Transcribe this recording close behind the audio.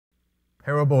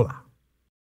Parabola.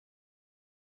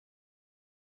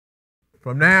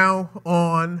 From now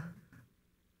on,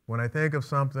 when I think of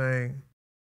something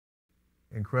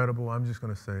incredible, I'm just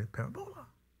going to say parabola.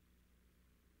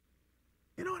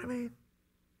 You know what I mean?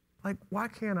 Like, why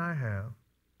can't I have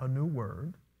a new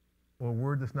word, or a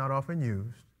word that's not often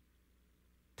used,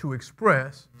 to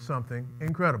express something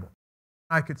incredible?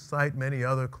 I could cite many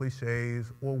other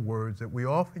cliches or words that we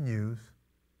often use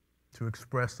to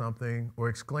express something or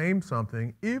exclaim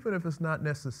something, even if it's not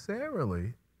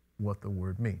necessarily what the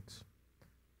word means.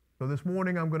 So this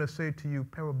morning I'm going to say to you,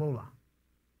 parabola.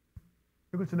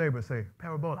 Look at your neighbor and say,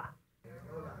 parabola.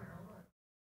 Parabola.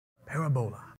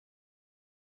 Parabola.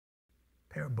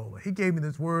 Parabola. He gave me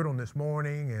this word on this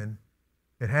morning, and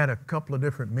it had a couple of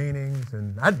different meanings,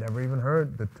 and I'd never even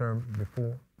heard the term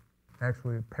before.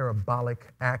 Actually, parabolic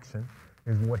action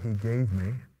is what he gave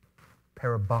me.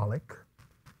 Parabolic.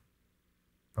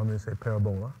 I'm going to say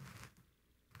parabola.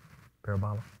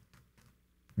 Parabola.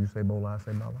 You say bola, I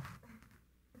say bola.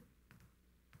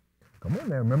 Come on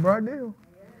now, remember our deal.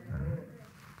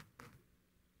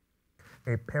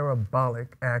 A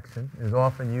parabolic action is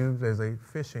often used as a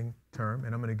fishing term,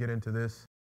 and I'm going to get into this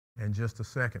in just a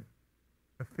second.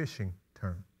 A fishing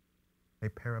term, a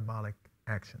parabolic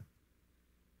action.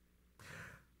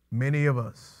 Many of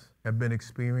us have been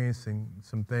experiencing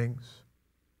some things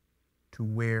to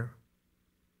where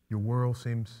your world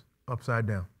seems upside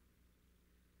down.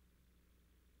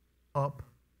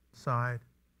 Upside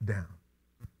down.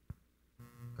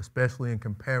 Especially in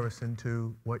comparison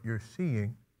to what you're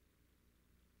seeing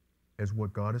as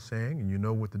what God is saying, and you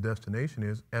know what the destination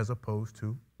is, as opposed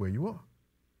to where you are.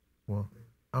 Well,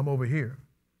 I'm over here.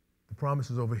 The promise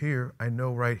is over here. I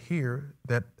know right here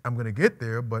that I'm going to get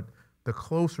there, but the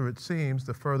closer it seems,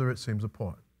 the further it seems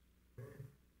apart.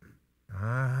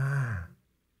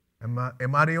 Am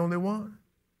I the only one?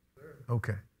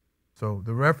 Okay. So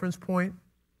the reference point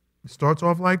starts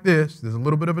off like this. There's a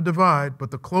little bit of a divide,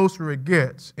 but the closer it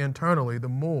gets internally, the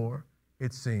more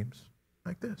it seems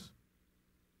like this.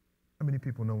 How many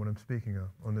people know what I'm speaking of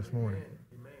on this morning?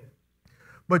 Amen.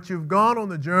 But you've gone on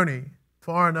the journey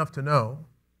far enough to know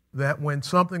that when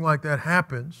something like that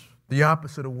happens, the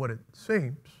opposite of what it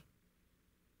seems,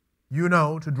 you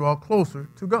know to draw closer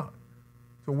to God.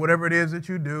 So whatever it is that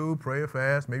you do, pray or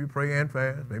fast, maybe pray and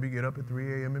fast, maybe get up at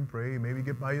 3 a.m. and pray, maybe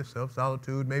get by yourself,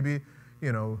 solitude, maybe,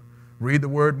 read the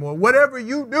word more. Whatever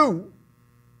you do,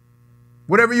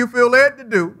 whatever you feel led to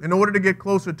do in order to get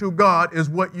closer to God is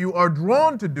what you are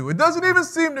drawn to do. It doesn't even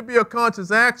seem to be a conscious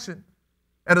action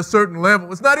at a certain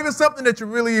level. It's not even something that you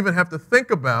really even have to think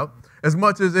about as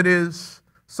much as it is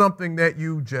something that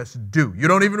you just do. You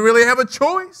don't even really have a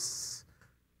choice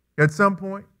at some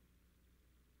point.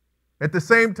 At the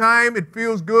same time, it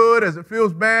feels good as it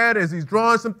feels bad, as he's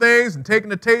drawing some things and taking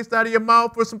the taste out of your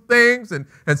mouth for some things and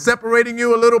separating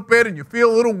you a little bit, and you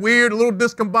feel a little weird, a little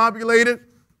discombobulated,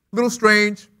 a little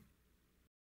strange.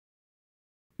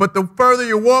 But the further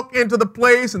you walk into the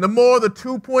place and the more the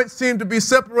 2 points seem to be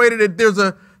separated,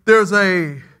 there's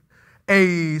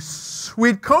a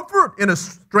sweet comfort in a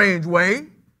strange way.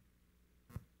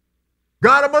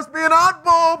 God, I must be an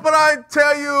oddball, but I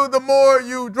tell you, the more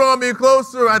you draw me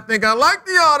closer, I think I like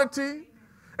the oddity.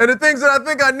 And the things that I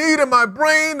think I need in my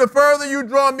brain, the further you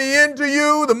draw me into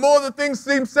you, the more the things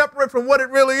seem separate from what it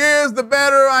really is, the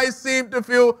better I seem to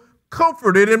feel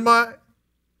comforted in my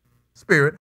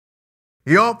spirit.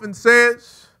 He often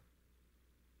says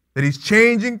that he's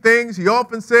changing things. He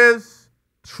often says,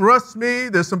 trust me.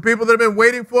 There's some people that have been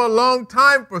waiting for a long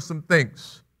time for some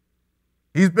things.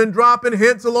 He's been dropping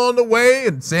hints along the way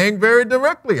and saying very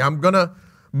directly, I'm going to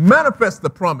manifest the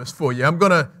promise for you. I'm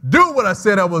going to do what I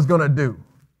said I was going to do.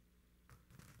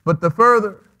 But the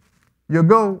further you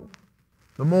go,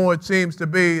 the more it seems to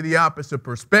be the opposite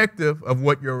perspective of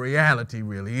what your reality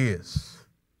really is.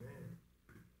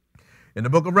 In the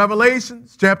book of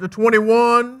Revelations, chapter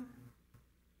 21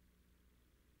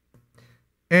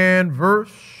 and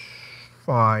verse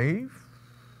 5,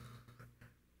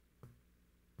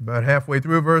 about halfway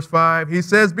through verse 5, he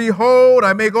says, behold,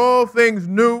 I make all things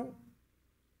new.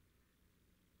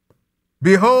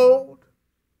 Behold,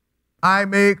 I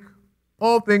make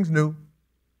all things new.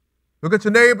 Look at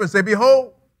your neighbor and say,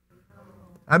 behold,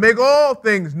 I make all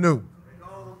things new.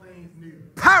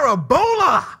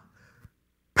 Parabola!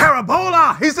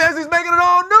 Parabola! He says he's making it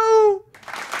all new.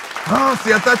 Oh,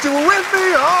 see, I thought you were with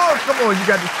me. Oh, come on, you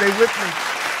got to stay with me.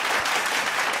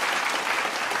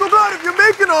 So God, if you're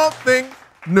making all things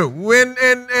new,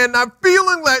 and I'm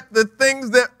feeling like the things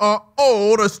that are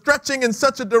old are stretching in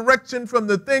such a direction from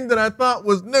the thing that I thought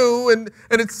was new, and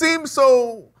it seems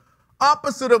so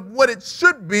opposite of what it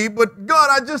should be. But God,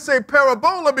 I just say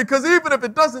parabola because even if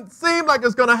it doesn't seem like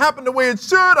it's going to happen the way it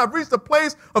should, I've reached a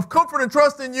place of comfort and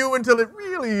trust in you until it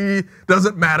really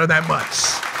doesn't matter that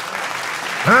much.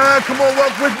 Come on,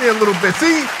 walk with me a little bit.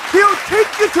 See, he'll take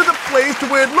you to the place to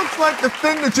where it looks like the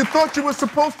thing that you thought you were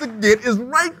supposed to get is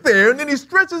right there, and then he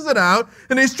stretches it out,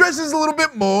 and he stretches a little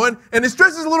bit more, and he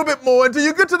stretches a little bit more until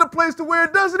you get to the place to where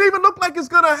it doesn't even look like it's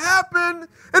going to happen,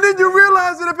 and then you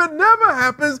realize that if it never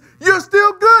happens, you're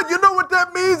still good. You know what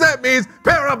that means? That means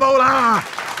parabola.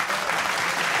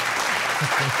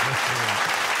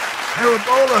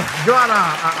 Parabola, God,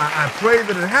 I pray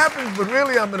that it happens, but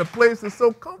really I'm in a place that's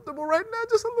so comfortable right now,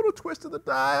 just a little twist of the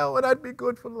dial, and I'd be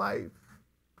good for life.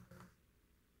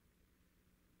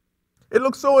 It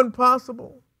looks so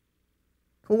impossible.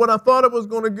 For what I thought it was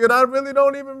going to get, I really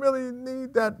don't even really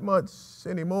need that much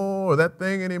anymore, or that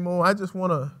thing anymore. I just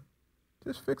want to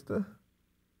fix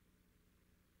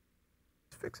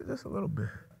it just a little bit.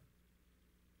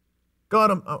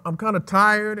 God, I'm kind of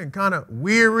tired and kind of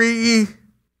weary.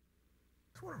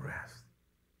 Rest.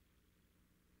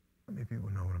 How many people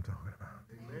know what I'm talking about?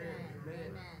 Amen.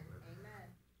 Amen. Amen.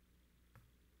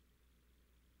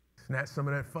 Snatch some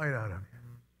of that fight out of you.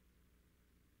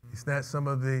 You snatch some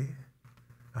of the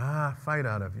fight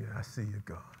out of you. I see you,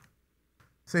 God.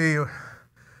 See,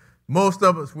 most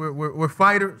of us, we're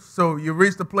fighters, so you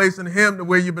reach the place in him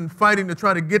where you've been fighting to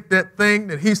try to get that thing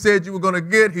that he said you were going to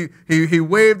get. He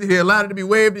waved it, he allowed it to be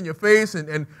waved in your face,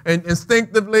 and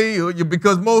instinctively,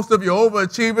 because most of you are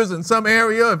overachievers in some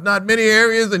area, if not many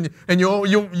areas, and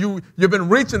you've been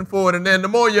reaching for it, and then the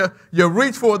more you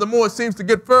reach for it, the more it seems to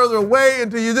get further away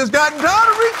until you just gotten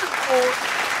tired of reaching for it.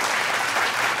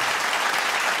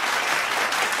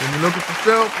 Then you look at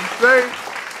yourself and say,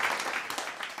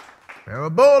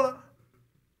 parabola.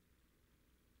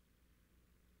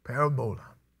 Parabola.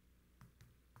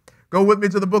 Go with me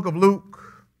to the book of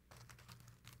Luke.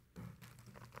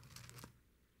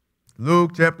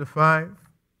 Luke chapter 5.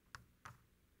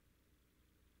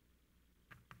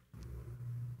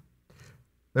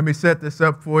 Let me set this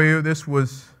up for you.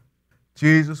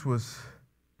 Jesus was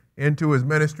into his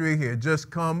ministry. He had just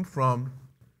come from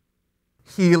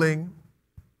healing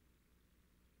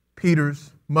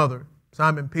Peter's mother,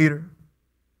 Simon Peter.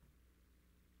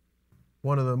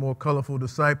 One of the more colorful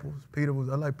disciples. I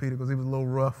like Peter because he was a little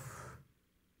rough.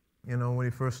 You know, when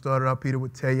he first started out, Peter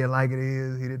would tell you like it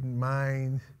is. He didn't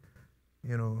mind.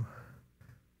 You know,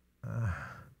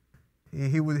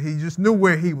 he just knew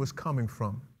where he was coming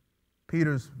from.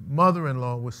 Peter's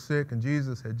mother-in-law was sick, and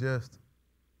Jesus had just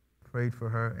prayed for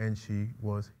her, and she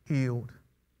was healed.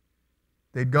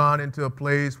 They'd gone into a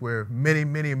place where many,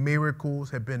 many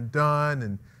miracles had been done,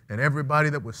 and everybody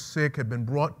that was sick had been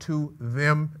brought to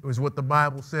them, is what the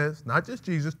Bible says. Not just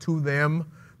Jesus, to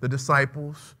them, the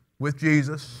disciples, with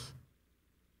Jesus.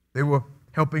 They were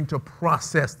helping to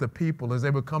process the people as they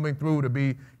were coming through to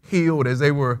be healed, as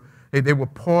they were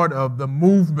part of the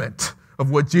movement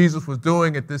of what Jesus was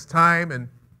doing at this time. And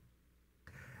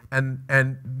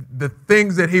the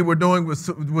things that he was doing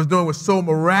was so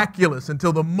miraculous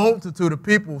until the multitude of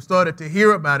people started to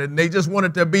hear about it, and they just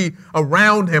wanted to be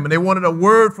around him, and they wanted a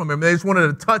word from him. They just wanted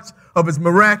a touch of his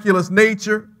miraculous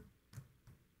nature.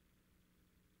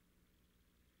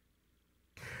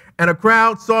 And a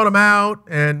crowd sought him out,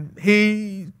 and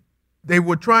they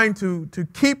were trying to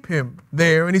keep him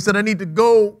there. And he said, I need to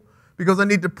go because I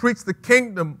need to preach the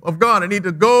kingdom of God. I need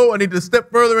to go. I need to step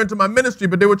further into my ministry.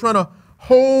 But they were trying to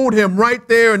hold him right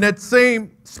there in that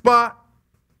same spot.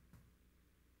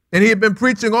 And he had been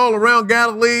preaching all around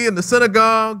Galilee in the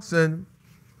synagogues. And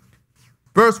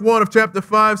verse 1 of chapter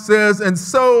 5 says, and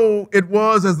so it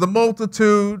was as the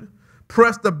multitude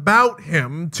pressed about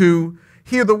him to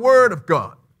hear the word of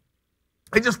God.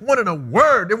 They just wanted a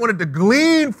word. They wanted to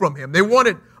glean from him. They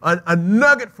wanted a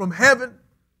nugget from heaven.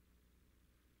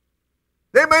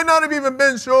 They may not have even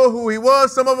been sure who he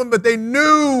was, some of them, but they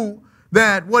knew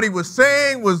that what he was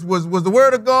saying was the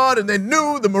word of God, and they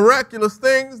knew the miraculous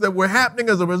things that were happening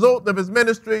as a result of his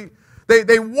ministry.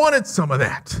 They wanted some of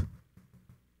that.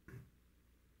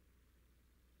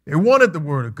 They wanted the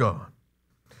word of God.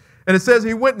 And it says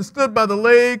he went and stood by the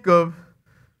lake of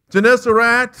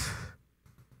Gennesaret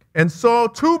and saw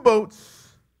two boats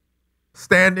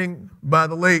standing by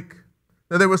the lake.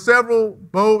 Now, there were several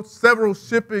boats, several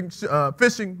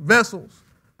fishing vessels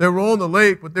that were on the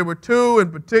lake, but there were two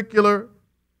in particular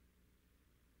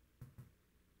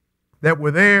that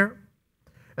were there.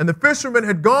 And the fishermen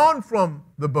had gone from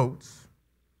the boats.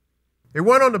 They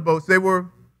weren't on the boats. They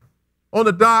were on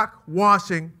the dock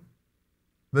washing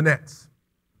the nets,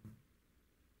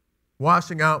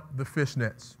 washing out the fish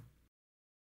nets.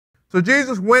 So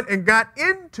Jesus went and got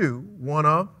into one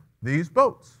of these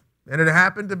boats. And it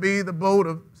happened to be the boat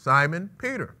of Simon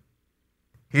Peter,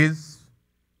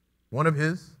 one of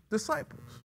his disciples.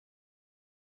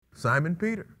 Simon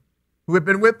Peter, who had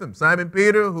been with him. Simon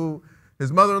Peter, who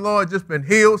his mother-in-law had just been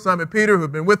healed. Simon Peter, who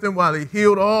had been with him while he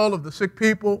healed all of the sick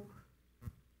people.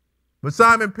 But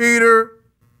Simon Peter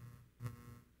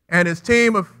and his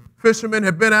team of fishermen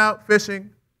had been out fishing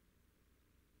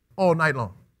all night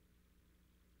long.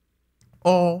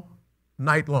 All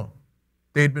night long.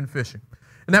 They'd been fishing.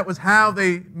 And that was how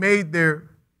they made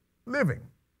their living.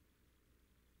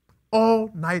 All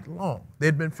night long.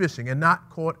 They'd been fishing and not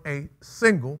caught a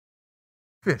single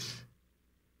fish.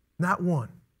 Not one.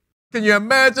 Can you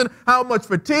imagine how much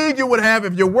fatigue you would have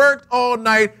if you worked all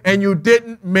night and you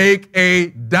didn't make a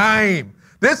dime?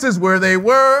 This is where they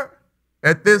were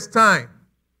at this time,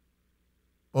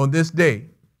 on this day,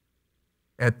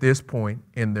 at this point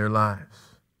in their lives.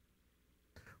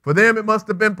 For them, it must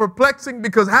have been perplexing,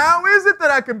 because how is it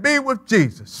that I can be with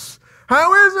Jesus?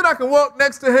 How is it I can walk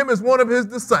next to him as one of his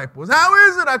disciples? How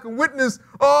is it I can witness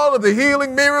all of the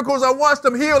healing miracles? I watched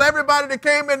him heal everybody that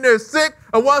came in there sick.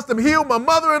 I watched him heal my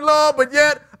mother-in-law, but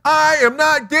yet I am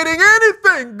not getting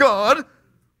anything, God.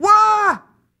 Why?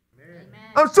 Amen.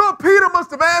 I'm sure Peter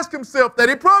must have asked himself that.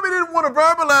 He probably didn't want to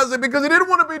verbalize it because he didn't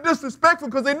want to be disrespectful,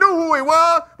 because he knew who he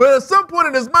was. But at some point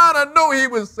in his mind, I know he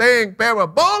was saying,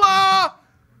 parabola,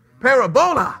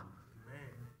 parabola.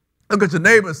 Look at your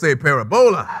neighbor and say,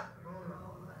 parabola.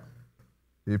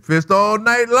 He fished all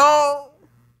night long.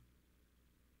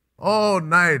 All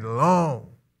night long.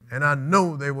 And I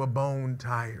know they were bone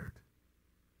tired.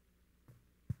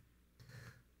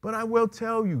 But I will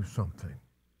tell you something.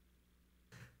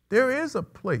 There is a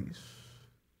place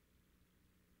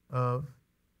of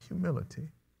humility.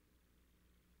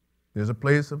 There's a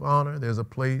place of honor. There's a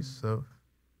place of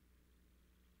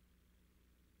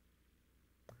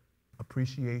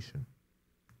appreciation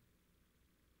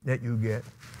that you get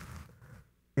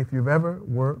if you've ever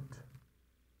worked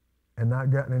and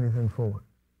not gotten anything for it,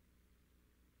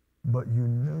 but you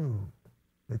knew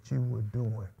that you were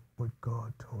doing what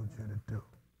God told you to do.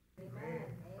 Amen.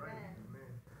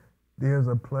 There's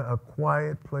a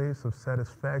quiet place of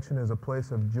satisfaction. There's a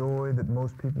place of joy that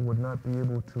most people would not be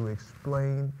able to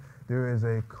explain. There is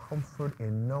a comfort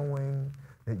in knowing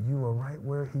that you are right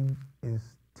where he is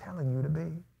telling you to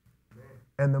be.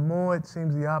 And the more it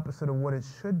seems the opposite of what it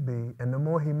should be, and the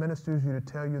more he ministers you to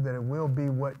tell you that it will be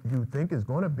what you think is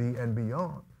going to be and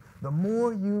beyond, the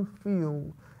more you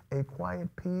feel a quiet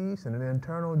peace and an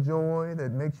internal joy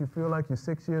that makes you feel like you're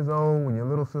 6 years old when your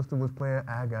little sister was playing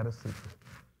I Got a Secret.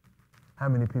 How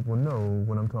many people know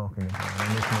what I'm talking about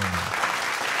in this moment?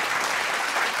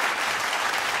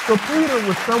 So Peter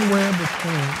was somewhere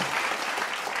between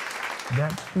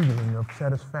that feeling of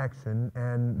satisfaction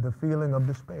and the feeling of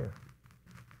despair.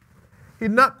 He'd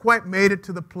not quite made it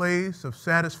to the place of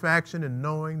satisfaction and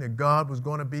knowing that God was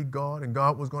going to be God and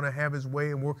God was going to have his way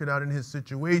and work it out in his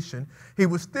situation. He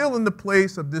was still in the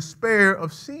place of despair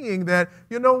of seeing that,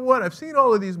 you know what, I've seen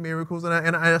all of these miracles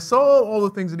and I saw all the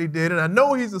things that he did, and I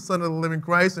know he's the Son of the living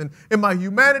Christ, and in my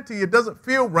humanity it doesn't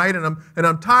feel right, and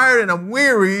I'm tired and I'm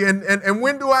weary, and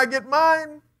when do I get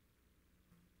mine?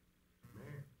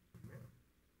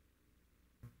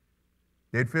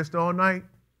 They'd fished all night.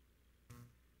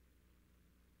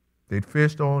 They'd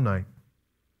fished all night.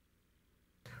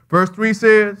 Verse 3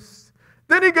 says,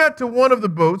 then he got to one of the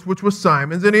boats, which was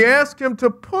Simon's, and he asked him to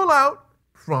pull out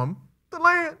from the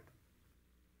land.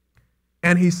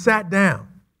 And he sat down.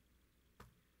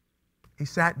 He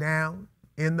sat down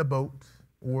in the boat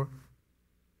or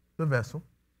the vessel.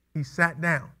 He sat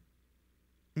down.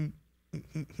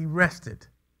 He rested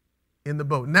in the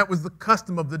boat. And that was the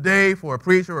custom of the day for a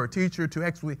preacher or a teacher to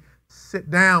actually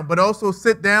sit down. But also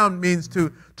sit down means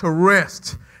to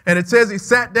rest. And it says he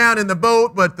sat down in the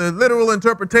boat, but the literal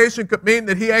interpretation could mean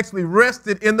that he actually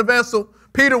rested in the vessel.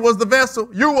 Peter was the vessel.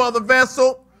 You are the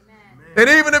vessel. Amen. And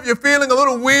even if you're feeling a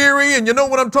little weary and you know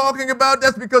what I'm talking about,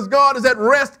 that's because God is at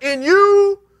rest in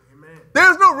you. Amen.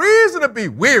 There's no reason to be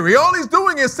weary. All he's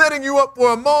doing is setting you up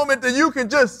for a moment that you can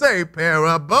just say,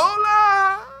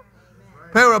 parabola,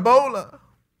 Amen. Parabola.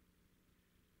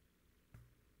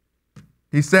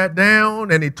 He sat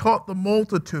down and he taught the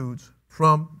multitudes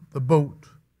from the boat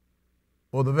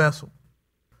or the vessel.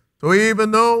 So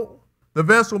even though the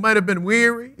vessel might have been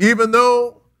weary, even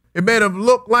though it may have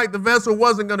looked like the vessel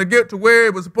wasn't going to get to where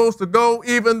it was supposed to go,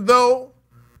 even though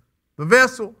the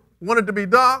vessel wanted to be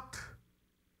docked,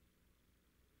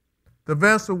 the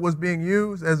vessel was being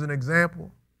used as an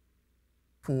example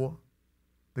for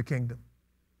the kingdom.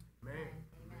 Amen.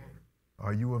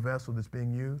 Are you a vessel that's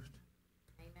being used?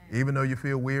 Even though you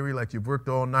feel weary, like you've worked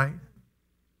all night.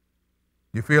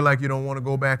 You feel like you don't want to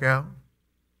go back out.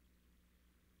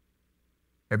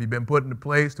 Have you been put in a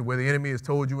place to where the enemy has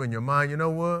told you in your mind, you know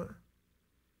what?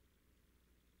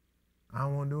 I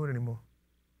don't want to do it anymore.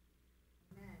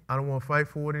 I don't want to fight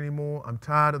for it anymore. I'm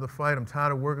tired of the fight. I'm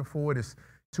tired of working for it. It's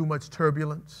too much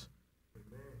turbulence.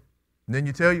 And then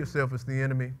you tell yourself it's the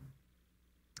enemy.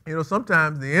 You know,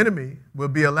 sometimes the enemy will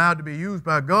be allowed to be used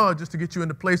by God just to get you in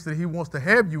the place that he wants to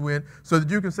have you in so that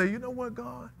you can say, you know what,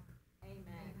 God? Amen.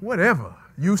 Whatever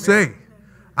you say,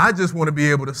 I just want to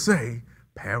be able to say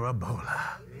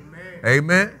parabola. Amen.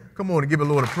 Amen. Come on and give the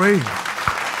Lord a praise.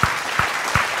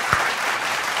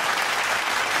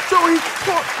 So he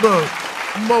taught the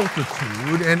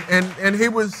multitude, and he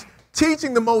was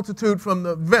teaching the multitude from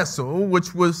the vessel,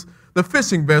 which was the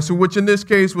fishing vessel, which in this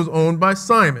case was owned by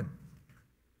Simon.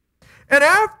 And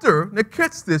after, now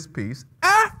catch this piece,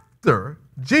 after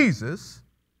Jesus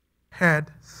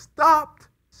had stopped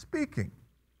speaking,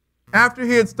 after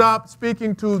he had stopped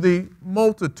speaking to the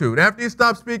multitude, after he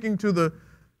stopped speaking to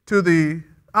the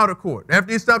outer court,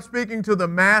 after he stopped speaking to the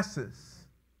masses,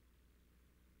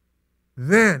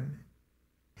 then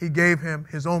he gave him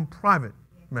his own private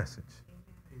message,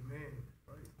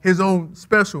 his own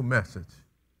special message,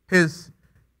 his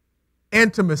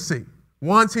intimacy.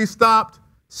 Once he stopped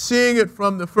seeing it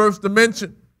from the first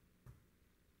dimension,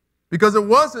 because it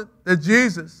wasn't that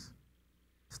Jesus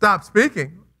stopped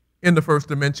speaking in the first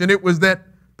dimension. It was that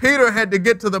Peter had to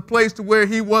get to the place to where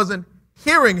he wasn't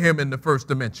hearing him in the first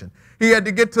dimension. He had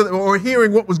to get to, or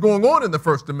hearing what was going on in the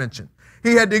first dimension.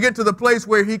 He had to get to the place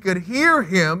where he could hear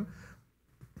him,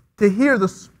 to hear the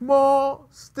small,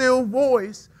 still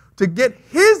voice, to get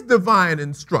his divine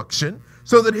instruction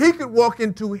so that he could walk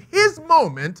into his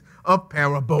moment of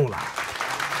parabola.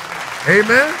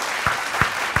 Amen?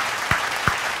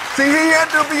 See, he had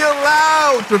to be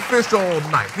allowed to fish all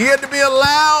night. He had to be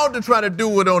allowed to try to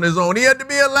do it on his own. He had to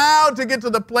be allowed to get to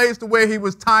the place to where he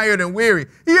was tired and weary.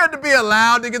 He had to be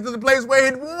allowed to get to the place where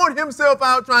he'd worn himself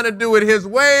out trying to do it his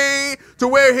way, to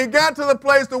where he got to the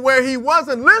place to where he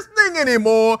wasn't listening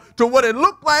anymore to what it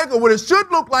looked like or what it should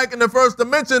look like in the first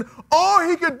dimension. All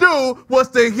he could do was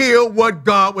to hear what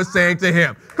God was saying to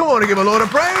him. Come on and give the Lord a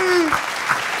praise.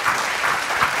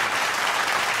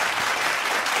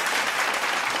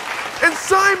 And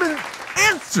Simon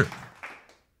answered.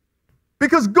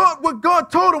 Because what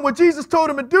God told him, what Jesus told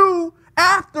him to do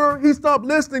after he stopped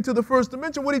listening to the first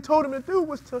dimension, what he told him to do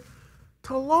was to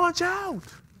launch out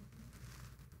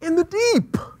in the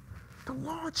deep. To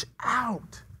launch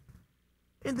out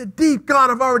in the deep. God,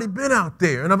 I've already been out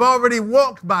there, and I've already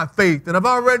walked by faith, and I've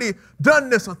already done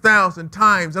this 1,000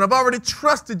 times, and I've already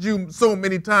trusted you so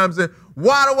many times. And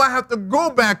why do I have to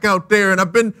go back out there? And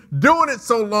I've been doing it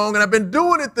so long, and I've been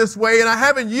doing it this way, and I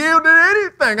haven't yielded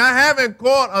anything. I haven't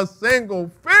caught a single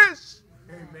fish.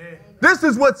 Amen. This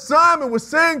is what Simon was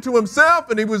saying to himself,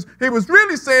 and he was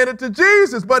really saying it to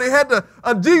Jesus, but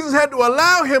Jesus had to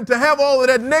allow him to have all of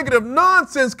that negative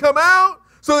nonsense come out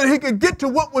so that he could get to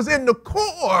what was in the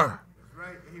core. That's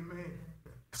right. Amen.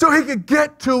 So he could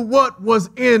get to what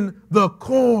was in the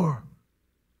core,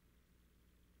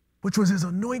 which was his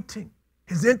anointing,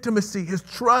 his intimacy, his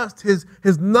trust, his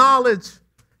knowledge,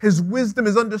 his wisdom,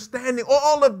 his understanding,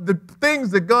 all of the things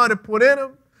that God had put in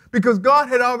him, because God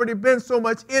had already been so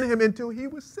much in him until he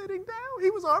was sitting down.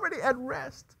 He was already at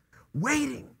rest,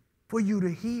 waiting for you to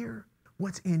hear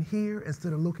what's in here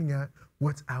instead of looking at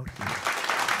what's out here.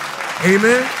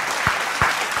 Amen.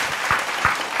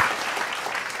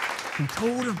 He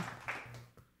told him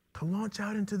to launch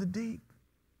out into the deep.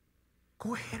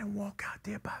 Go ahead and walk out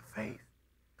there by faith.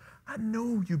 I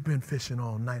know you've been fishing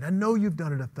all night. I know you've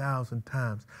done it 1,000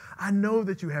 times. I know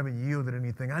that you haven't yielded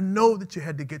anything. I know that you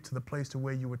had to get to the place to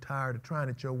where you were tired of trying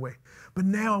it your way. But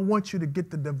now I want you to get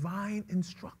the divine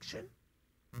instruction.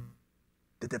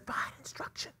 The divine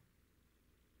instruction.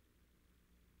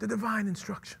 The divine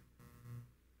instruction.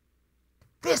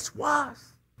 This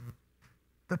was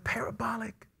the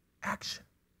parabolic action.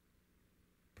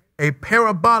 A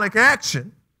parabolic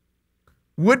action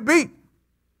would be,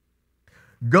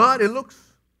 God, it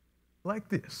looks like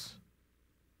this.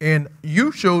 And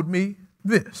you showed me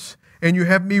this. And you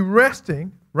have me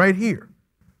resting right here.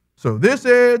 So this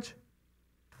edge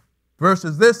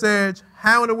versus this edge,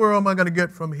 how in the world am I going to get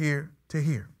from here to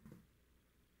here?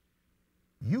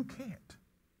 You can't.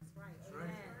 That's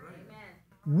right.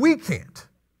 Amen. We can't.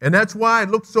 And that's why it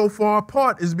looks so far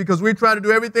apart, is because we try to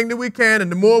do everything that we can,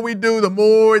 and the more we do, the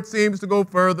more it seems to go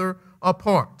further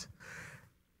apart.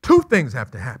 Two things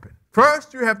have to happen.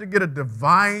 First, you have to get a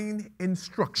divine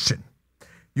instruction.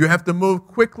 You have to move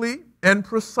quickly and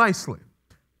precisely.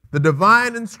 The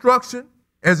divine instruction,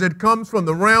 as it comes from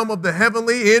the realm of the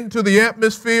heavenly into the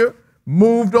atmosphere,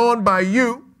 moved on by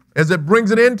you, as it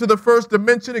brings it into the first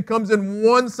dimension, it comes in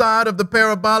one side of the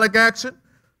parabolic action,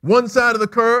 one side of the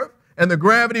curve, and the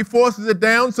gravity forces it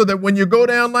down so that when you go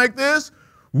down like this,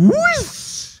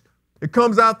 whoosh, it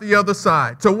comes out the other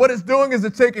side. So what it's doing is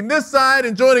it's taking this side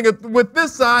and joining it with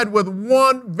this side with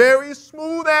one very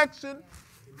smooth action,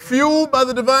 fueled by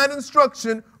the divine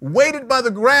instruction, weighted by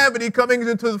the gravity coming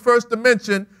into the first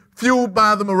dimension, fueled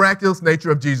by the miraculous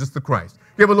nature of Jesus the Christ.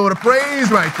 Give a Lord a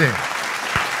praise right there.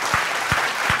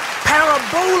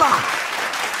 Parabola.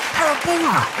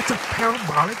 Parabola. It's a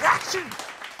parabolic action.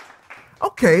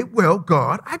 Okay, well,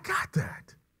 God, I got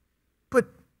that. But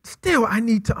still, I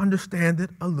need to understand it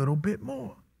a little bit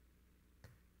more.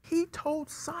 He told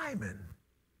Simon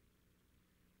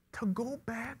to go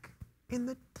back in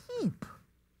the deep.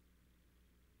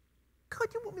 God,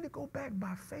 you want me to go back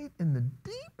by faith in the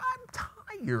deep? I'm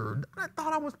tired. I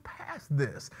thought I was past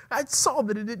this. I saw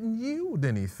that it didn't yield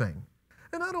anything.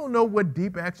 And I don't know what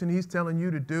deep action he's telling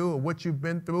you to do or what you've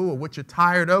been through or what you're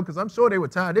tired of, because I'm sure they were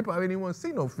tired. They probably didn't want to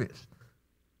see no fish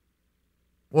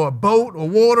or a boat or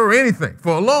water or anything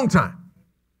for a long time.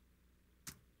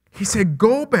 He said,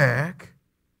 go back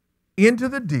into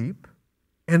the deep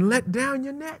and let down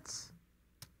your nets.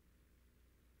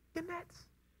 Your nets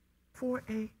for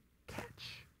a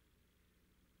catch.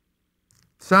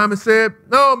 Simon said,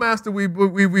 no, Master,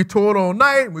 we toiled all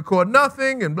night and we caught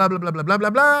nothing and blah, blah, blah, blah, blah, blah,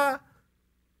 blah.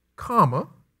 Comma.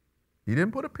 He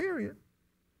didn't put a period.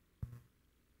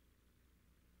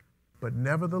 But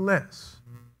nevertheless,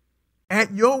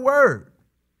 at your word,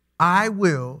 I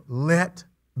will let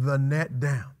the net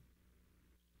down.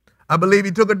 I believe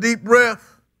he took a deep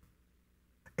breath.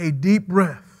 A deep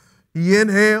breath. He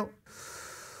inhaled.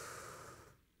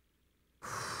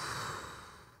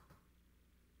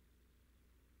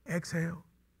 Exhale.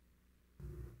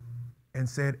 And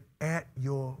said, at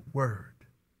your word.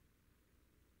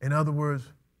 In other words,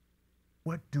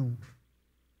 what do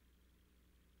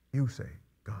you say,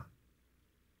 God?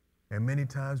 And many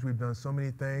times we've done so many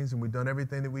things and we've done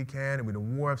everything that we can and we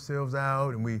don't wore ourselves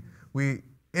out and we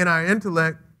in our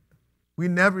intellect, we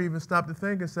never even stop to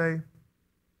think and say,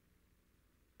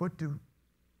 what do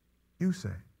you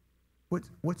say?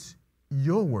 What's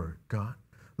your word, God?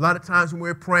 A lot of times when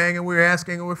we're praying and we're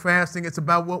asking and we're fasting, it's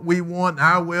about what we want,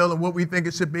 our will, and what we think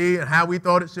it should be and how we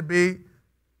thought it should be.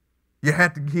 He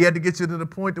had to get you to the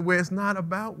point to where it's not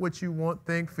about what you want,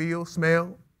 think, feel,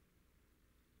 smell,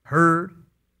 heard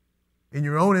in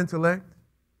your own intellect.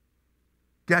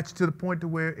 Got you to the point to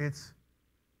where it's,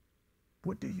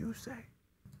 what do you say?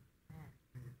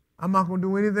 I'm not going to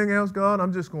do anything else, God.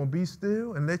 I'm just going to be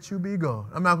still and let you be God.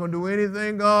 I'm not going to do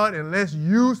anything, God, unless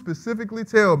you specifically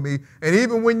tell me. And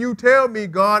even when you tell me,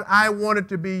 God, I want it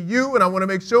to be you, and I want to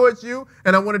make sure it's you,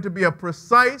 and I want it to be a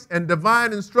precise and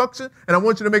divine instruction, and I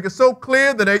want you to make it so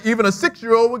clear that even a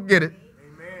 6-year-old would get it.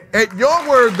 Amen. At your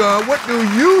word, God, what do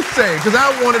you say? Because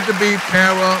I want it to be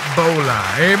parabola.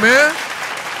 Amen?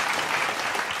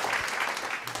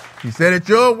 He said, at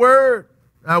your word,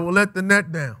 I will let the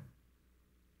net down.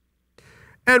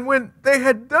 And when they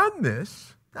had done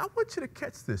this, I want you to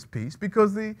catch this piece,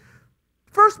 because the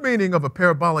first meaning of a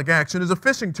parabolic action is a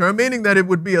fishing term, meaning that it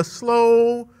would be a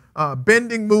slow,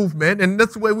 bending movement. And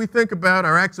that's the way we think about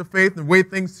our acts of faith and the way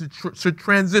things should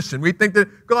transition. We think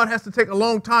that God has to take a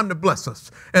long time to bless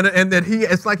us and that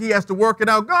it's like he has to work it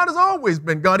out. God has always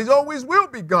been God. He always will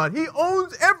be God. He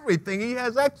owns everything. He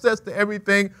has access to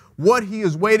everything. What he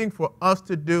is waiting for us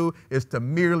to do is to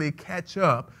merely catch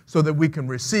up so that we can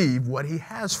receive what he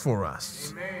has for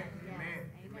us. Amen.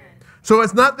 Amen. So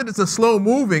it's not that it's a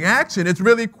slow-moving action. It's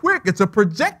really quick. It's a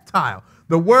projectile.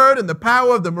 The word and the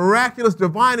power of the miraculous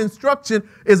divine instruction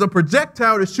is a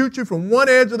projectile to shoot you from one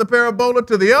edge of the parabola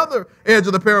to the other edge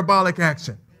of the parabolic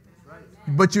action.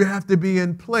 But you have to be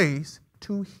in place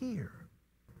to hear.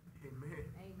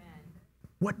 Amen.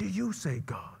 What do you say,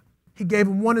 God? He gave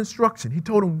him one instruction. He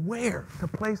told him where to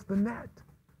place the net.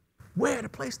 Where to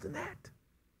place the net.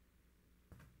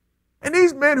 And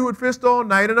these men who had fished all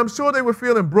night, and I'm sure they were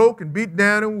feeling broke and beat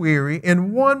down and weary,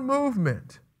 in one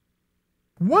movement.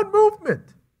 One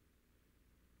movement.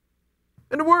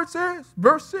 And the word says,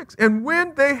 verse 6, and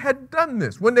when they had done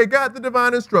this, when they got the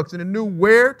divine instruction and knew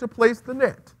where to place the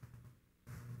net,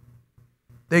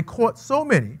 they caught so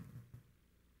many,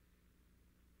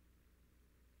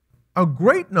 a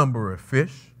great number of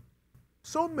fish,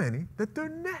 so many that their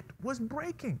net was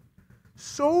breaking.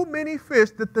 So many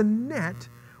fish that the net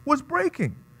was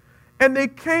breaking. And they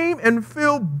came and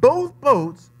filled both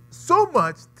boats so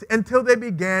much until they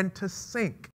began to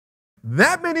sink.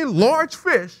 That many large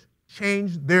fish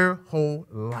changed their whole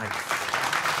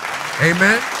life.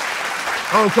 Amen.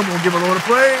 Oh, come on, give the Lord a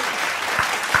praise.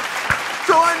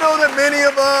 So I know that many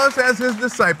of us, as his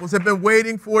disciples, have been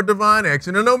waiting for divine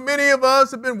action. I know many of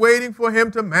us have been waiting for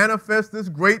him to manifest this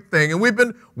great thing. And we've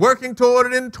been working toward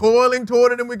it and toiling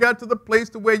toward it. And we got to the place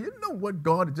to where, you know what,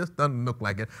 God, it just doesn't look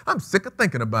like it. I'm sick of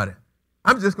thinking about it.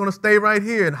 I'm just going to stay right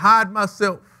here and hide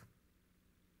myself.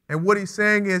 And what he's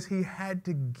saying is he had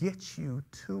to get you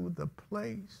to the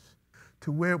place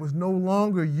to where it was no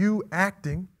longer you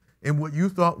acting in what you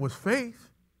thought was faith.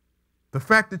 The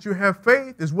fact that you have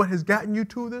faith is what has gotten you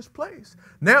to this place.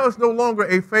 Now it's no longer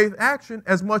a faith action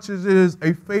as much as it is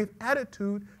a faith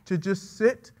attitude to just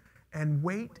sit and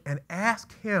wait and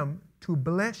ask him to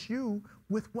bless you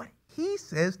with what he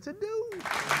says to do.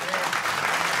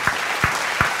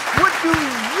 What do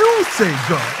you say,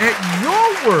 God? At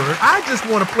your word, I just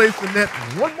want to place the net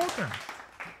one more time.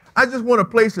 I just want to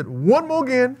place it one more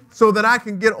again so that I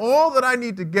can get all that I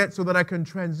need to get so that I can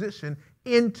transition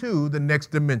into the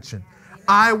next dimension.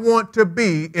 I want to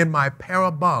be in my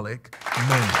parabolic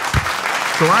moment.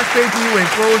 So I say to you in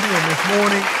closing on this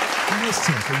morning,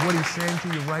 listen to what he's saying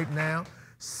to you right now.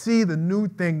 See the new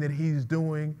thing that he's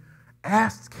doing.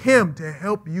 Ask him to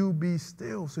help you be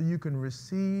still so you can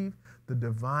receive the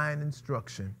divine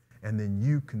instruction. And then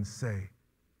you can say,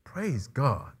 praise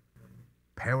God,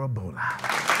 parabola.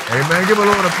 Amen. Give the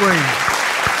Lord a praise.